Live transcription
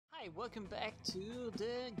Hi, welcome back to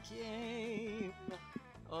the game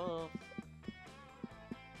of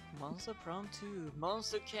Monster Prom 2,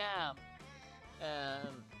 Monster Camp.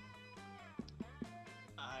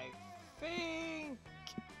 I think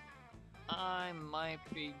I might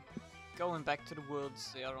be going back to the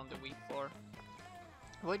woods here on the week 4.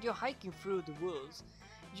 When you're hiking through the woods,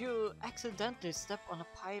 you accidentally step on a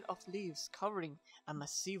pile of leaves covering a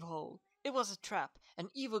massive hole. It was a trap, an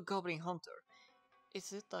evil goblin hunter.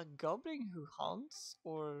 Is it a goblin who hunts,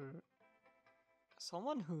 or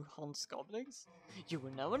someone who hunts goblins? You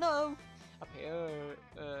will never know. Appears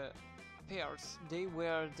they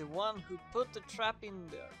were the one who put the trap in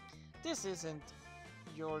there. This isn't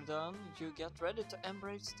your done. You get ready to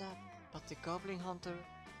embrace that. But the goblin hunter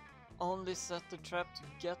only set the trap to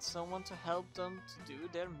get someone to help them to do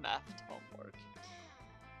their math homework.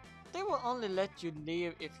 They will only let you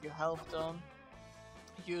leave if you help them.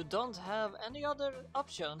 You don't have any other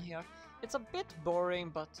option here. It's a bit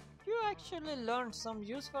boring, but you actually learn some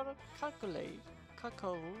useful calculus.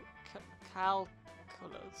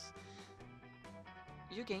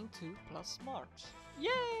 You gain 2 plus smarts.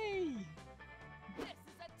 Yay! This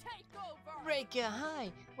is a takeover! Reka,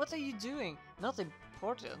 hi! What are you doing? Not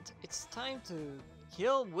important. It's time to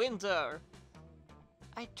kill Winter.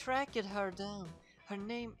 I tracked her down. Her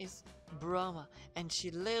name is Brahma, and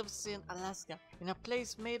she lives in Alaska, in a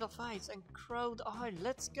place made of ice and crowd oil.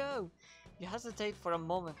 Let's go! You hesitate for a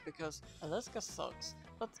moment because Alaska sucks,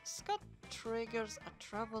 but Scott triggers a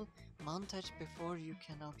travel montage before you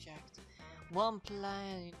can object. One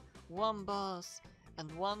plane, one bus, and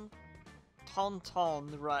one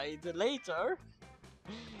tauntaun ride later,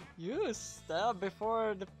 you stand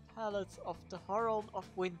before the palace of the Herald of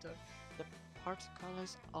Winter. The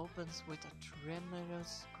portcullis opens with a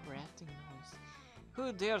tremendous grating noise.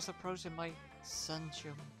 Who dares approach my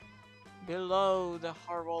sanctum? Below the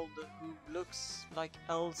herald, who looks like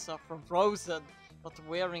Elsa from Frozen, but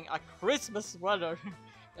wearing a Christmas sweater,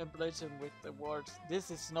 emblazoned with the words,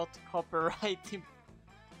 "This is not copyright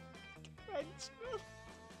infringement."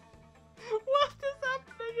 What is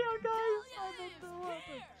happening here, guys? I don't know what it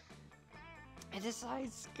is. It is I,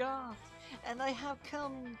 Scott, and I have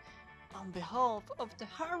come on behalf of the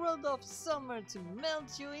Herald of Summer to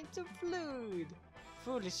melt you into fluid.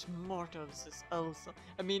 Foolish mortals, says Elsa.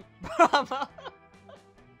 I mean, Brahma.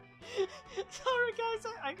 Sorry guys,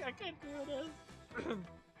 I can't do this.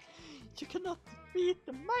 You cannot defeat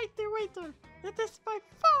the mighty Winter. It is by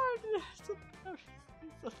far the Sorry,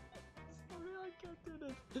 I can't do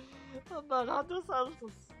this. But how does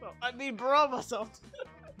Elsa stop? I mean, Brahma stopped.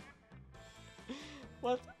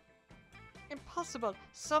 What? Impossible!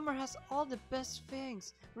 Summer has all the best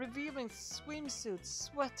things. Revealing swimsuits,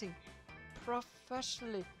 sweating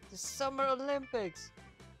professionally. The Summer Olympics.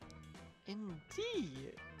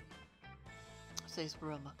 Indeed, says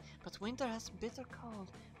Brahma. But Winter has bitter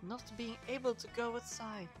cold, not being able to go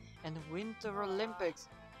outside. And Winter Olympics.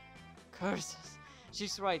 Curses.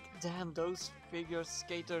 She's right. Damn those figure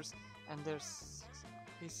skaters and their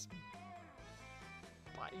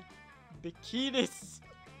bikinis.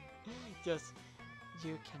 Yes,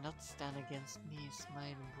 you cannot stand against me,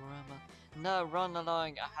 smiled Brahma. Now run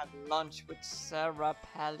along. I had lunch with Sarah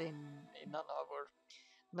Palin in an hour.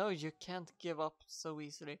 No, you can't give up so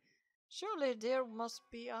easily. Surely there must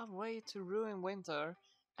be a way to ruin Winter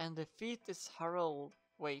and defeat this Herald.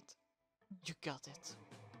 Wait, you got it.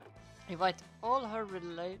 Invite all her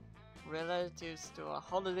relatives to a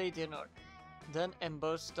holiday dinner, then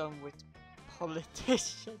ambush them with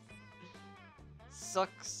politicians.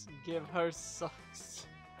 Socks, give her socks.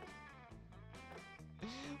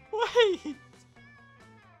 Wait!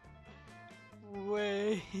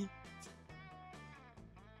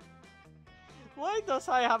 Why does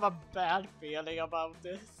I have a bad feeling about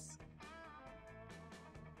this?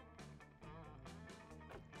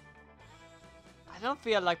 I don't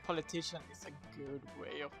feel like politician is a good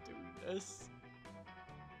way of doing this.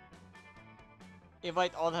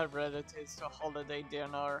 Invite all her relatives to a holiday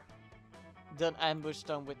dinner. Then ambush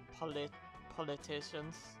them with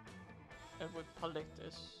politicians. With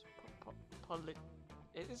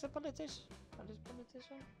is it politician?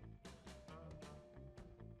 Politician?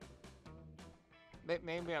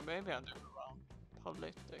 Maybe I'm doing it wrong.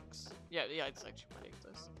 Politics. Yeah, it's actually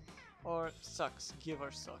politics. Or sucks. Give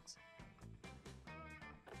her sucks.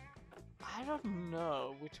 I don't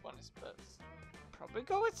know which one is best. Probably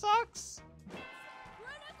go with sucks.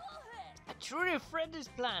 A truly friendly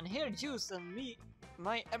plan. Here, juice and me,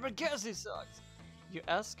 my ever-gassy socks. You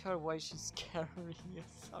ask her why she's carrying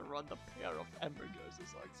a random pair of hamburgers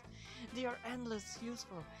socks. They are endless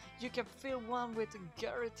useful. You can fill one with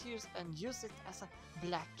Gary tears and use it as a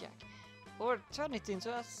blackjack. Or turn it into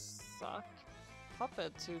a sock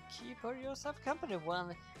puppet to keep yourself company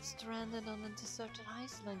when stranded on a deserted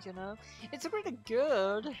island, you know? It's really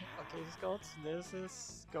good. Okay, Scott, this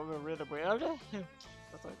is going really weird.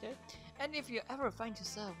 But okay. And if you ever find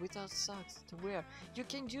yourself without socks to wear, you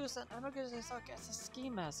can use an emergency sock as a ski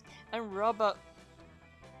mask and rob a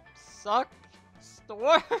sock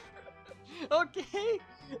store. Okay,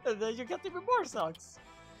 and then you get even more socks.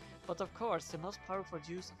 But of course, the most powerful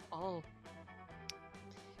use of all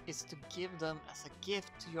is to give them as a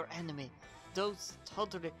gift to your enemy, those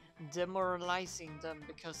totally demoralizing them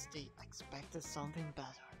because they expected something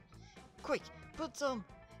better. Quick, put them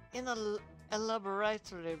in a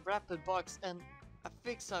elaborately wrapped box and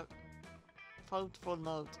affix a thoughtful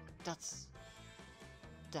note. That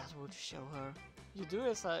would show her. You do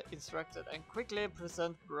as I instructed and quickly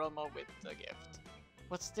present Broma with the gift.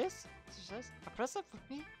 What's this? She says. A present for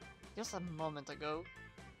me? Just a moment ago.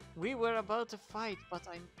 We were about to fight, but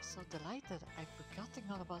I'm so delighted I've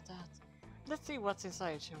forgotten all about that. Let's see what's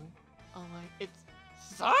inside, shall we? Oh my, it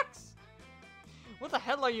sucks! What the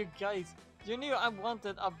hell are you guys? You knew I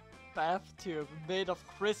wanted a bath tube made of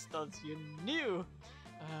crystals, you knew!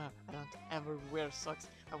 I don't ever wear socks,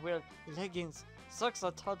 I wear leggings. Socks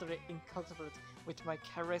are totally incompatible with my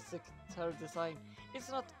charismatic design. It's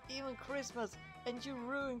not even Christmas, and you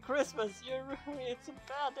ruin Christmas, you ruin it so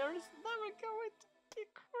bad, there is never going to be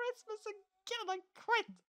Christmas again, I quit!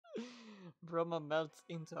 Brahma melts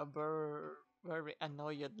into a very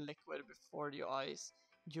annoyed liquid before your eyes.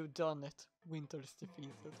 You've done it, winter is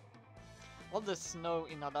defeated. All the snow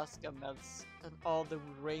in Alaska melts, and all the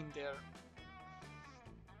reindeer...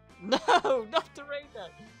 No, not the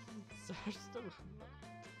reindeer! Search the...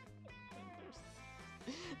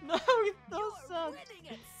 No, it doesn't!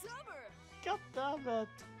 God damn it!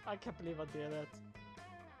 I can't believe I did it.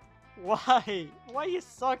 Why? Why is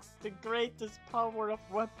socks the greatest power of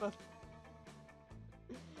weapon?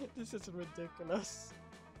 This is ridiculous.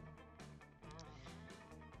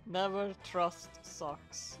 Never trust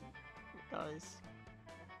socks, guys.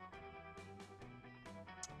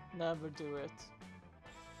 Never do it.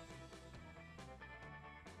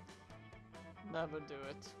 Never do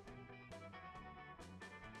it.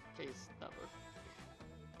 Please, never.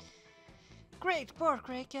 Great pork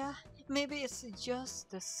Reka. Maybe it's just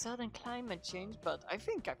the sudden climate change, but I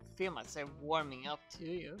think I feel myself warming up to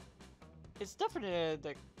you. It's definitely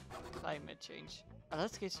the climate change.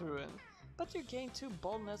 Alaska's ruined, but you gain 2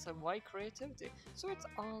 boldness and white creativity, so it's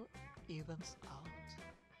all evens out.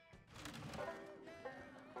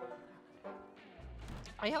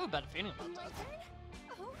 I have a bad feeling about that.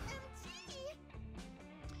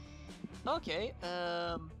 Okay,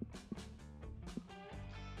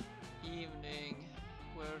 evening,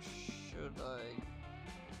 where should I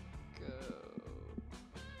go?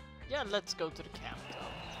 Yeah, let's go to the countdown.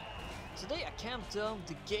 Today at Countdown,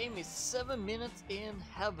 the game is 7 minutes in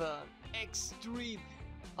heaven. Extreme.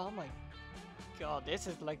 Oh my god, this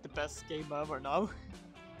is like the best game ever now.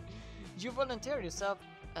 You volunteer yourself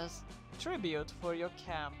as tribute for your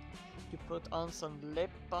camp. You put on some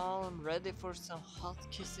lip balm, ready for some hot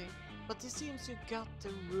kissing, but it seems you got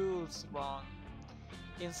the rules wrong.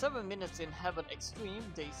 In 7 minutes in Heaven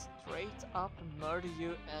Extreme, they straight up murder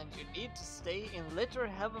you and you need to stay in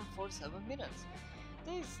literal heaven for 7 minutes.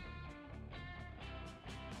 They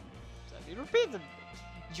repeated.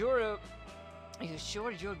 You're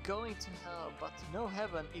sure you're going to hell, but no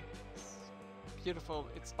heaven. It's beautiful.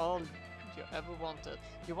 It's all you ever wanted.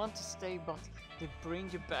 You want to stay, but they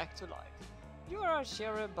bring you back to life. You are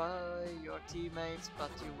shared by your teammates,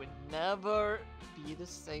 but you will never be the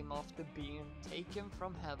same after being taken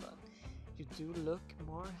from heaven. You do look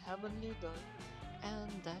more heavenly though,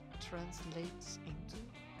 and that translates into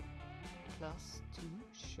 +2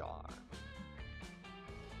 charm.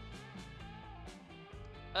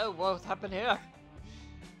 Oh, what happened here?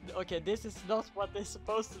 Okay, this is not what they're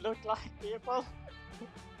supposed to look like, people.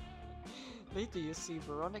 Later you see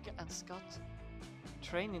Veronica and Scott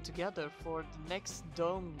training together for the next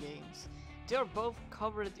Dome Games. They are both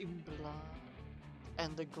covered in blood,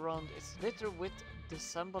 and the ground is littered with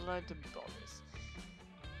disembodied bodies.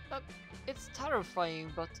 It's terrifying,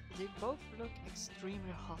 but they both look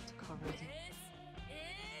extremely hot covered in...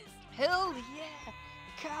 Hell yeah!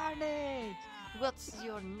 Carnage! What's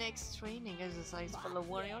your next training exercise, fellow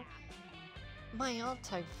warrior? My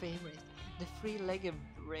all-time favorite, the 3-legged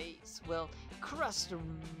race. Well, crush the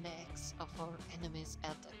necks of our enemies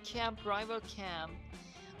at a rival camp.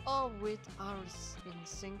 all with our in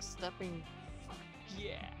sync stepping.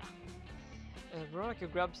 Yeah. Veronica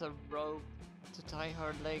grabs a rope to tie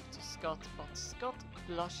her leg to Scott, but Scott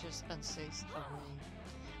blushes and says away.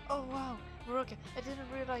 Oh wow, Veronica, I didn't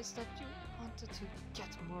realize that you wanted to get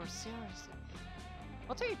more seriously.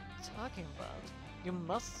 What are you talking about? You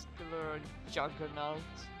muscular juggernaut.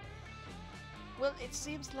 Well, it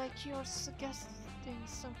seems like you're suggesting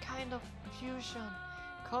some kind of fusion.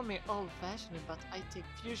 Call me old-fashioned, but I take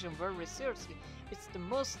fusion very seriously. It's the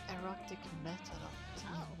most erotic method of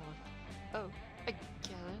teamwork. Oh, I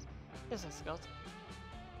get it. Yes, Scott.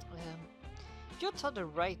 You're totally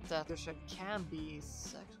right that fusion can be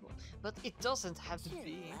sexual, but it doesn't have to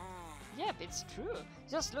be. Yep, it's true.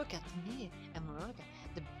 Just look at me and Veronica.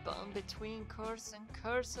 The bond between curse and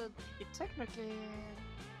cursed, it technically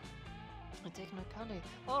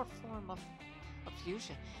our form of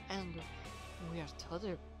fusion, and we are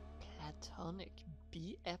totally platonic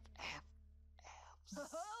BFFs.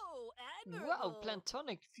 Oh, admirable. Wow,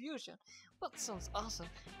 platonic fusion. What sounds awesome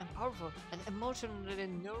and powerful and emotionally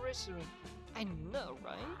nourishing. I know,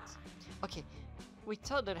 right? Okay, we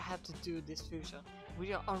totally have to do this fusion.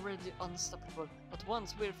 We are already unstoppable, but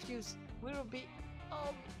once we're fused, we will be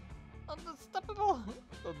unstoppable.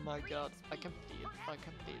 Oh my god, I can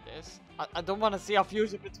bleed this. I don't want to see a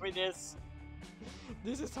fusion between this.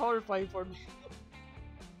 This is horrifying for me.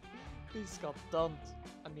 Please, Scott, don't.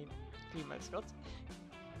 I mean, female Scott.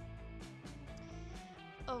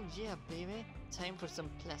 Oh yeah, baby. Time for some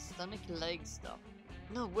platonic leg stuff.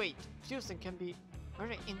 No, wait. Fusing can be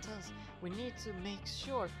very intense. We need to make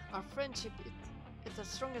sure our friendship is as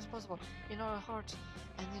strong as possible in our hearts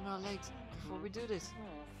and in our legs before we do this.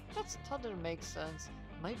 That totally makes sense.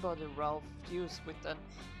 My body Ralph fused with an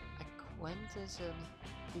acquaintance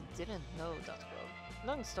he didn't know that well.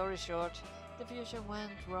 Long story short, the fusion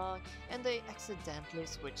went wrong and they accidentally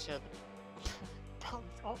switched it.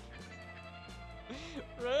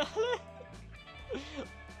 Really?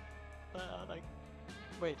 Like,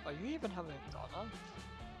 wait, are you even having a donut?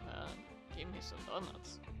 Give me some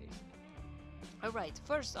donuts, please. Alright,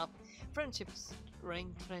 first up, friendship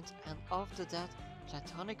strengthened, and after that,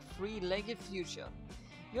 platonic three-legged fusion.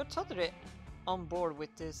 You're totally on board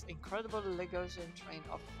with this incredible Legosian train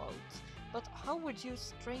of thoughts, but how would you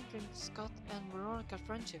strengthen Scott and Veronica's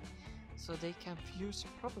friendship so they can fuse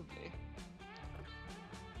properly?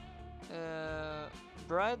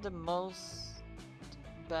 Brad, the most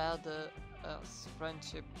badass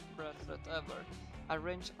friendship bracelet ever.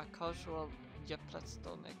 Arrange a casual yet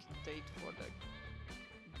platonic date for the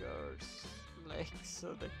girls' legs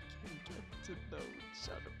so they can get to know each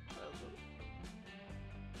other better.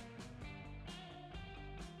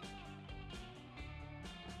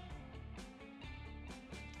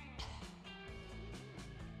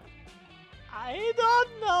 I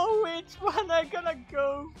don't know which one I'm gonna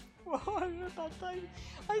go for, but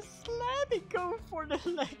I slightly go for the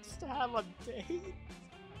legs to have a date.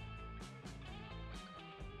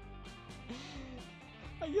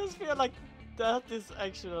 I just feel like that is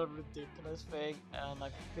actually a ridiculous thing, and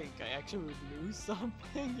I think I actually would lose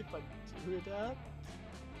something if I do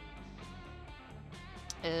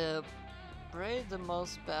that. Braid the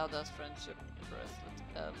most badass friendship bracelet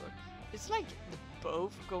ever. It's like the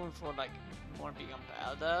both going for like more being a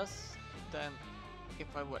badass than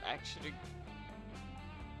if I would actually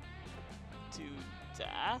do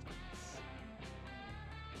that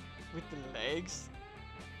with the legs.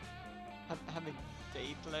 Having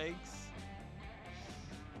date legs.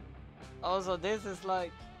 Also, this is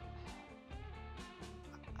like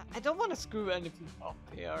I don't want to screw anything up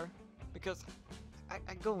here because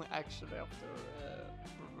I'm going actually after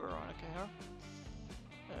Veronica here.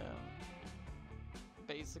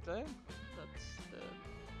 Basically, that's the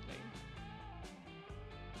name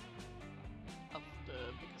of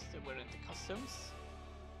because they were into costumes.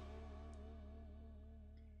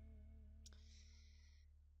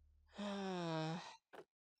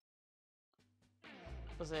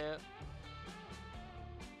 Was it?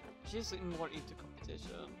 She's more into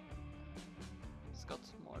competition.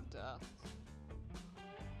 Scott's more that.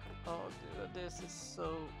 Oh, dude, this is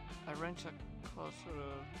so. Arrange a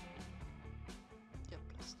cultural. Yeah,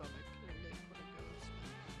 platonic leg for the girls.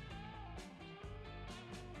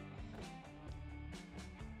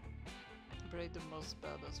 Braid the most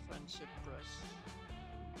badass friendship bracelet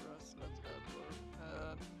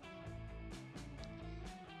ever.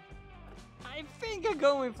 I think I'm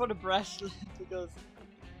going for the bracelet because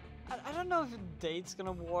I don't know if a date's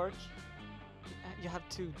gonna work. You have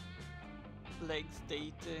two legs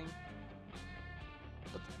dating,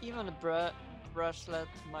 but even a bracelet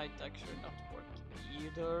might actually not work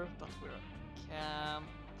either. But we're a camp.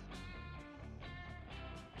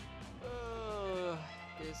 Oh,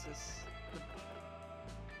 this is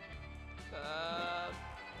bad.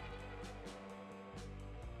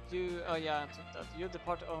 Oh yeah, I took that. You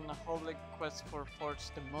depart on a holy quest for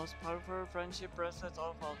forge the most powerful friendship bracelet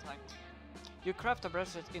of all time. You craft a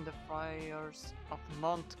bracelet in the fires of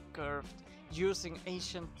Mount Curved using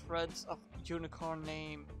ancient threads of unicorn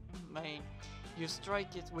mane. You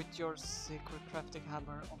strike it with your secret crafting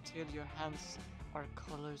hammer until your hands are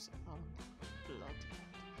colors on blood.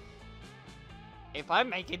 If I'm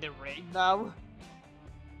making the ring now,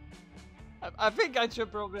 I think I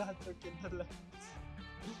should probably have taken the left.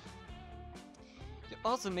 You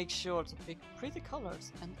also make sure to pick pretty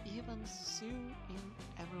colors and even sew in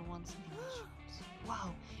everyone's initials.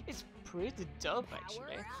 Wow, it's pretty dope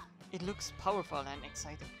actually. It looks powerful and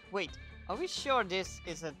exciting. Wait, are we sure this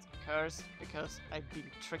isn't cursed? Because I've been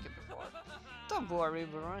tricked before. Don't worry,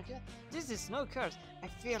 Veronica. This is no curse. I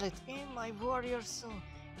feel it in my warrior soul.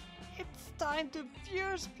 It's time to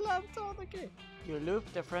fuse Plankton again. You loop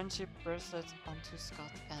the friendship bracelet onto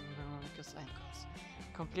Scott and Veronica's ankles,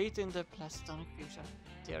 completing the plastonic fusion.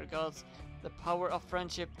 Dear gods, the power of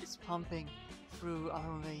friendship is pumping through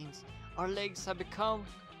our veins. Our legs have become...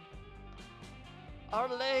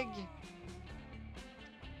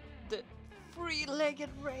 The three-legged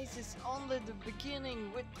race is only the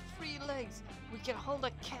beginning. With 3 legs, we can hold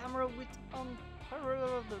a camera with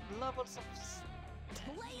unparalleled levels of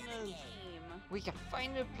stamina. We can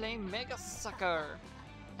finally play Mega Sucker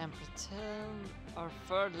and pretend our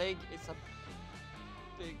third leg is a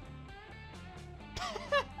big...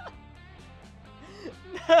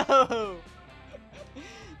 No!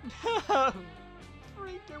 No!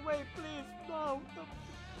 Freak away, please! No!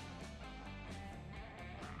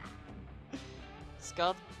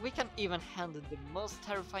 Scott, we can even handle the most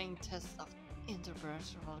terrifying test of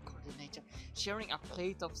interpersonal coordination, sharing a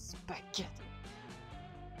plate of spaghetti.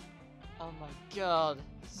 Oh my god,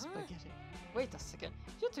 spaghetti. Wait a second,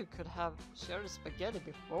 you two could have shared spaghetti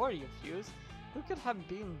before you fused. Who could have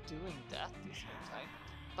been doing that this whole time?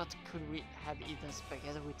 But could we have eaten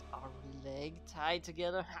spaghetti with our leg tied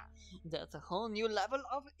together? Ha! That's a whole new level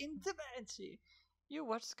of intimacy. You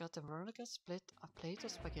watched Scott and Veronica split a plate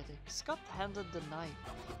of spaghetti. Scott handed the knife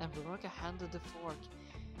and Veronica handed the fork.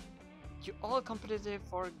 You all completely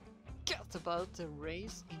forgot about the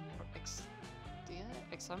race in your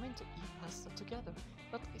examined to eat pasta together,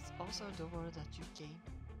 but it's also the word that you gain.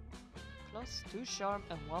 Plus 2 charm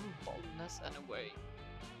and 1 boldness anyway.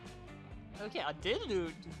 Okay, I did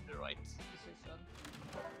do the right decision.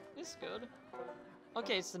 It's good.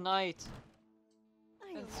 Okay, it's the night.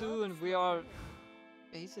 And soon we are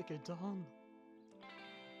basically done.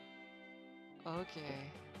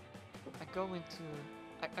 Okay.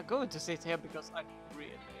 I'm going to sit here because I'm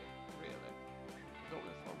really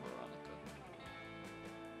going for Veronica.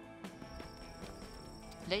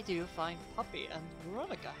 Later you find Poppy and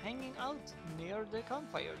Veronica hanging out near the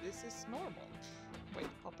campfire. This is normal. Wait,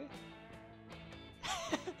 Poppy?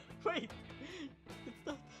 Wait! It's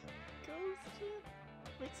not ghost shit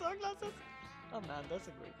with sunglasses? Oh man, that's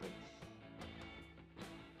a great thing.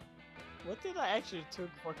 What did I actually took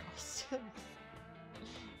for costumes?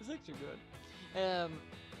 It's actually good.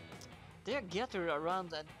 They are gathered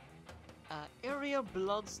around an area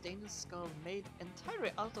blood-stained skull made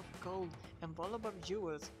entirely out of gold and valuable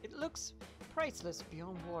jewels. It looks priceless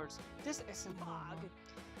beyond words. This isn't normal.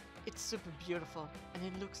 It's super beautiful and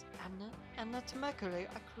it looks anatomically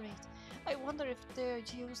accurate. I wonder if they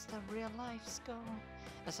used a real-life skull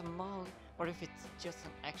as a mold or if it's just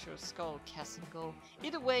an actual skull cast in gold.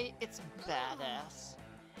 Either way, it's badass.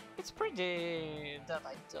 It's pretty that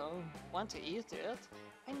I don't want to eat it.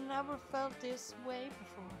 I never felt this way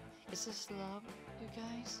before. Is this love, you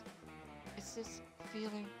guys? Is this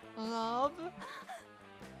feeling love?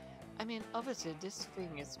 I mean, obviously this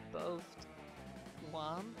thing is both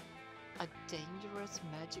 1, a dangerous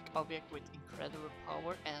magic object with incredible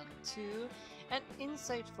power, and 2, an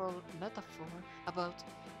insightful metaphor about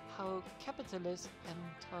how capitalism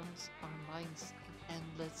enters our minds in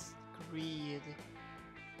endless greed.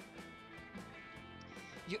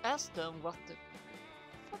 You ask them what the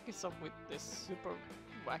fuck is up with this super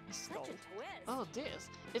wax skull. Oh, this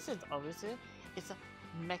isn't obviously. It's a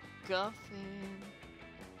MacGuffin.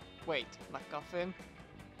 Wait, MacGuffin?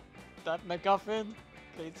 That MacGuffin?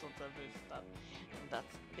 Please don't tell me it's that. That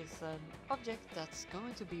is an object that's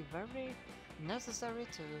going to be very necessary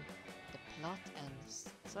to the plot and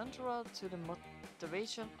central to the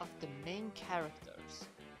motivation of the main characters.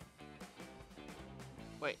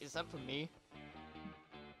 Wait, is that for me?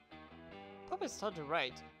 Poppy's totally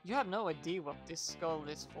right. You have no idea what this skull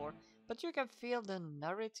is for, but you can feel the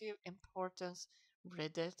narrative importance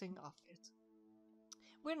redating of it.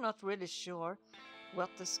 We're not really sure what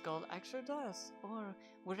the skull actually does, or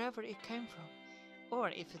wherever it came from, or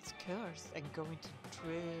if it's cursed and going to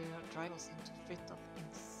drive us into a fit of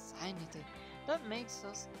insanity that makes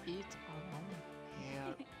us eat our own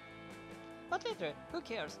hair. But later, who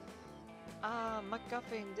cares?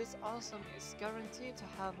 MacGuffin this awesome is guaranteed to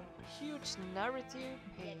have a huge narrative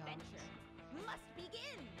The payout. adventure must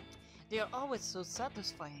begin. They are always so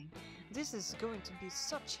satisfying. This is going to be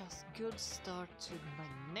such a good start to my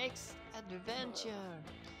next adventure.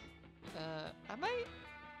 Am I?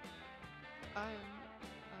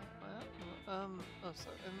 Oh,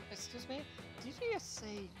 sorry. Excuse me. Did you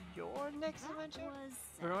say your next adventure? Was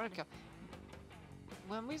Veronica,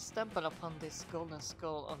 when we stumbled upon this golden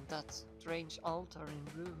skull on that strange altar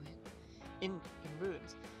in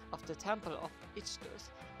ruins of the temple of Ichthus,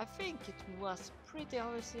 I think it was pretty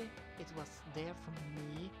obviously it was there for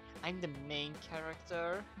me. I'm the main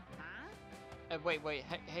character. Huh? Wait,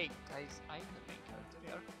 hey guys, I'm the main character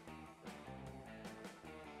here.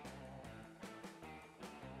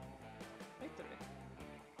 Literally.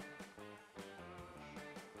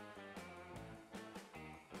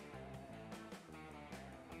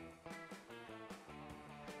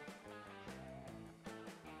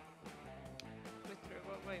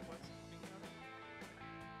 Wait, what's happening now?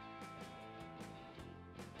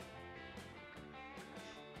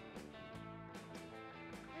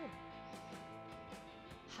 Oh.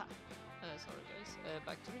 Ha! Sorry guys,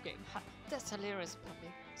 back to the game. Ha! That's hilarious,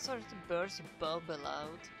 puppy. Sorry to burst your bubble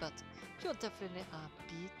out, but you're definitely a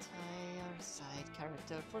B-tier side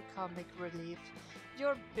character for comic relief.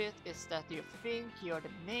 Your bit is that you think you're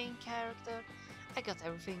the main character. I got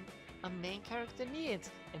everything a main character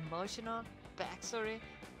needs. Emotional, backstory,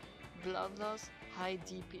 blood loss, high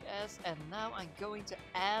DPS, and now I'm going to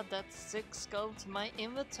add that sick skull to my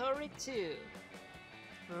inventory too.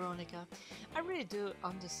 Veronica, I really do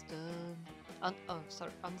understand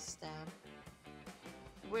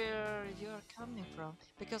where you're coming from,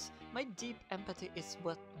 because my deep empathy is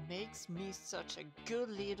what makes me such a good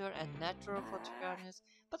leader and natural protagonist,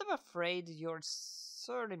 but I'm afraid you're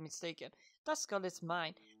sorely mistaken. That skull is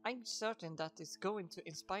mine. I'm certain that it's going to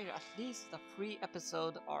inspire at least a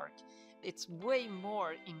 3-episode arc. It's way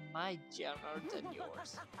more in my genre than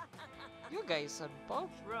yours. You guys are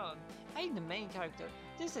both wrong. I'm the main character.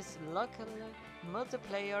 This is luckily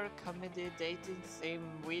multiplayer comedy dating sim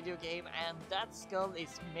video game, and that skull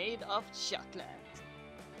is made of chocolate.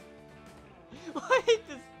 Wait,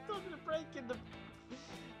 it's totally breaking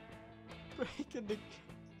the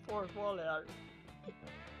fourth wall here.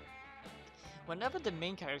 Whenever the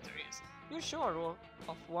main character is, you're sure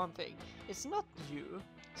of one thing. It's not you.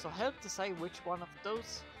 So help decide which one of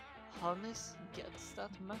those honeys gets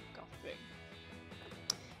that MacGuffin.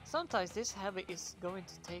 Sometimes this heavy is going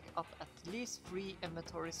to take up at least 3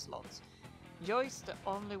 inventory slots. Joy's the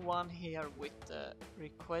only one here with the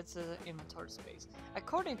requested inventory space.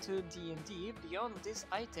 According to D&D, Beyond, this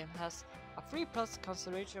item has a 3+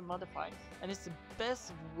 concentration modifier and is the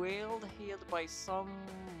best wielded by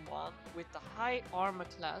someone with a high armor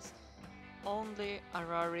class. Only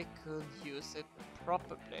Arari could use it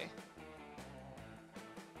properly.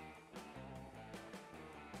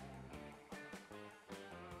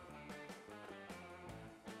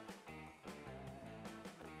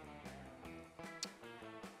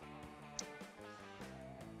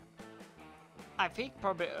 I think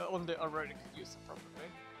probably only Arari could use it properly.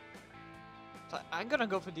 So I'm gonna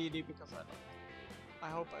go for D&D because I love it. I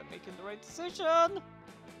hope I'm making the right decision!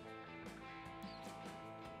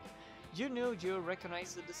 You knew you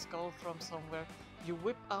recognized the skull from somewhere. You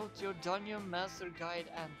whip out your Dungeon Master Guide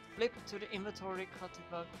and flip to the inventory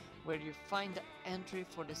catalog where you find the entry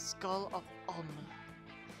for the Skull of Honor.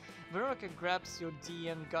 Veronica grabs your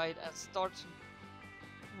DM guide and starts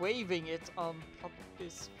waving it on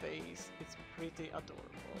Puppy's face. It's pretty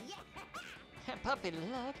adorable. Yeah. Puppy,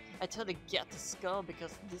 look! I totally get the skull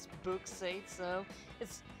because this book says so.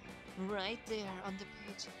 It's right there on the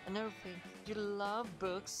page and everything. You love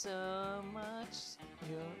books so much, so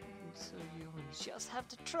you just have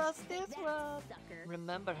to trust this That one. sucker.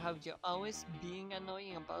 Remember how you're always being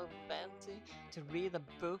annoying about Banty to read a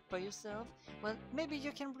book by yourself? Well, maybe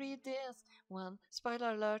you can read this one.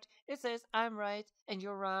 Spoiler alert, it says I'm right and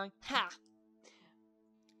you're wrong. Ha!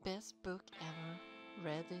 Best book ever.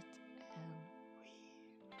 Read it and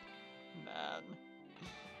weep. Man.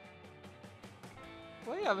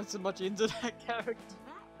 Why are you so much into that character?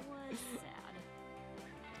 That was sad.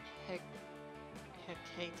 Heck,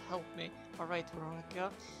 Kate, help me. Alright,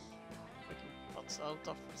 Veronica. Freaking thoughts out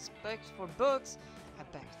of respect for books. I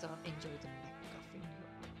back down. Enjoy the MacGuffin.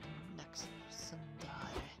 You're next person.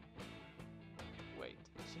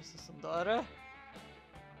 Så sådär.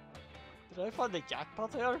 Did I find the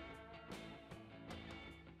jackpot here?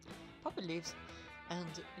 Poppy leaves,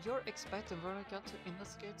 and you're expecting Veronica to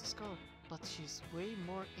investigate the skull, but she's way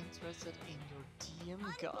more interested in your DM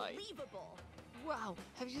guide. Unbelievable! Wow,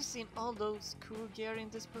 have you seen all those cool gear in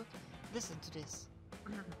this book? Listen to this.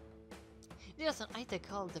 There's an item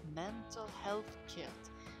called the Mental Health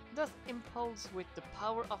Kit that impulse with the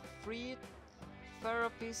power of free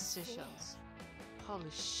therapy sessions.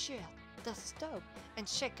 Holy shit, that's dope! And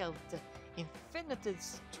check out the Infinity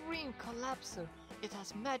Stream Collapser. It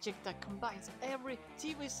has magic that combines every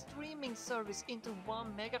TV streaming service into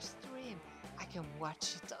one mega stream. I can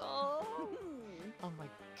watch it all. Oh my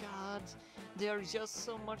god, there's just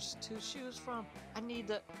so much to choose from. I need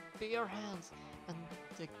the bare hands and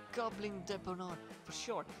the goblin debonair for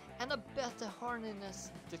sure, and I bet the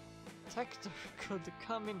horniness detector could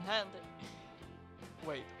come in handy.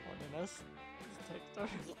 Wait, horniness detector?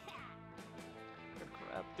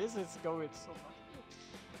 Crap, this is going so much.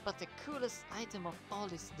 But the coolest item of all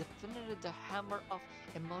is definitely the hammer of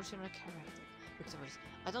emotional character. Because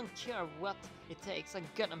I don't care what it takes, I'm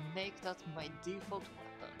gonna make that my default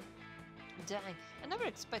weapon. Dang, I never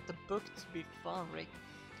expect the book to be fun, Rick.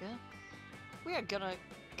 Yeah? We are gonna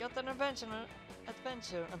get an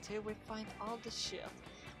adventure until we find all the shit.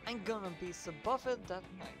 I'm gonna be so buffed that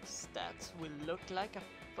my stats will look like a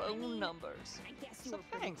phone numbers. I guess you So were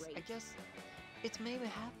pretty thanks, great. I guess it made me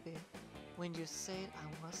happy when you said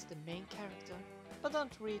I was the main character, but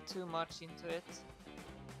don't read too much into it.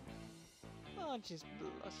 Oh, she's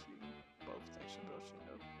blushing. Both actually blushing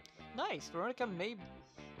though. Nice, Veronica may be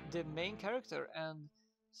the main character and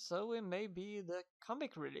Zoe may be the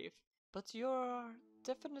comic relief, but you're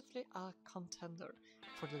definitely a contender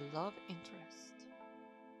for the love interest.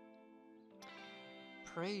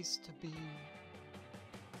 Praise be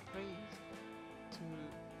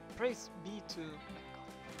to my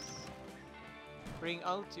gods. Bring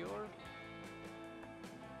out your...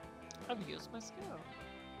 I've used my skill.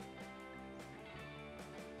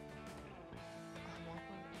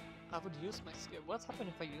 I would use my skill. What happens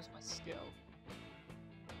if I use my skill?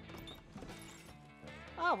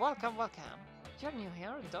 Ah, welcome. You're new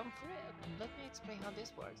here, don't fret. Let me explain how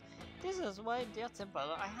this works. This is why it's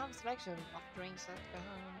simple. I have a selection of drinks that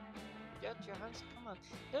get your hands. Come on.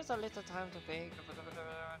 There's a little time to think.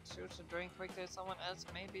 Choose a drink quickly. Someone else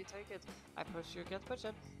maybe take it. I push you, get pushed.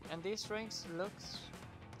 And these drinks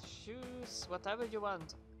choose whatever you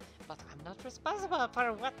want. But I'm not responsible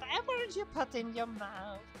for whatever you put in your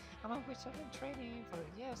mouth. I'm a wizard in training for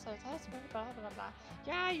years, so it has been blah blah blah.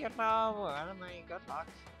 Yeah, you know, well, my good luck.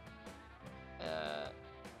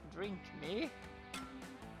 Drink me.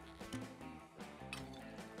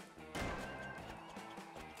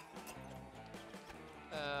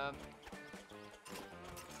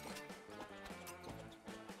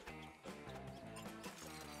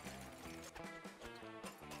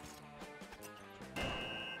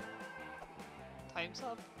 Time's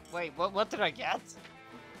up. Wait, what did I get?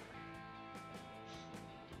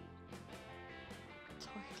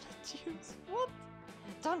 Toilet juice? What?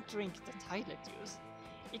 Don't drink the toilet juice.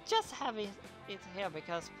 You just have it here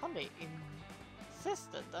because Polly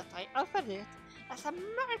insisted that I offered it as a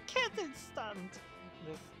marketing stunt.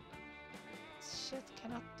 This shit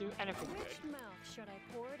cannot do anything good. Which mouth should I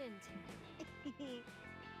pour it into?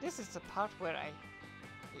 This is the part where I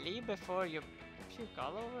leave before you puke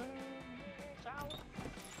all over.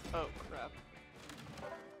 Oh crap.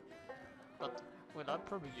 But will I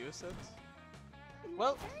probably use it?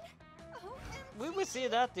 Well, we will see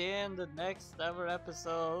that in the next ever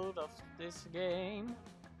episode of this game.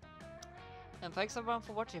 And thanks everyone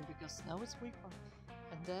for watching, because now it's week 1.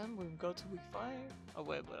 And then we'll go to week 5. Oh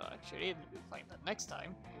wait, well actually we'll find that next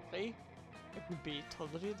time we play. It will be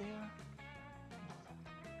totally there.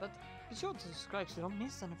 But be sure to subscribe so you don't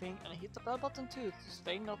miss anything, and hit the bell button too to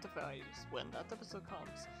stay notified when that episode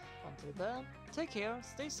comes. Until then, take care,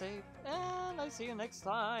 stay safe, and I'll see you next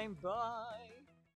time. Bye!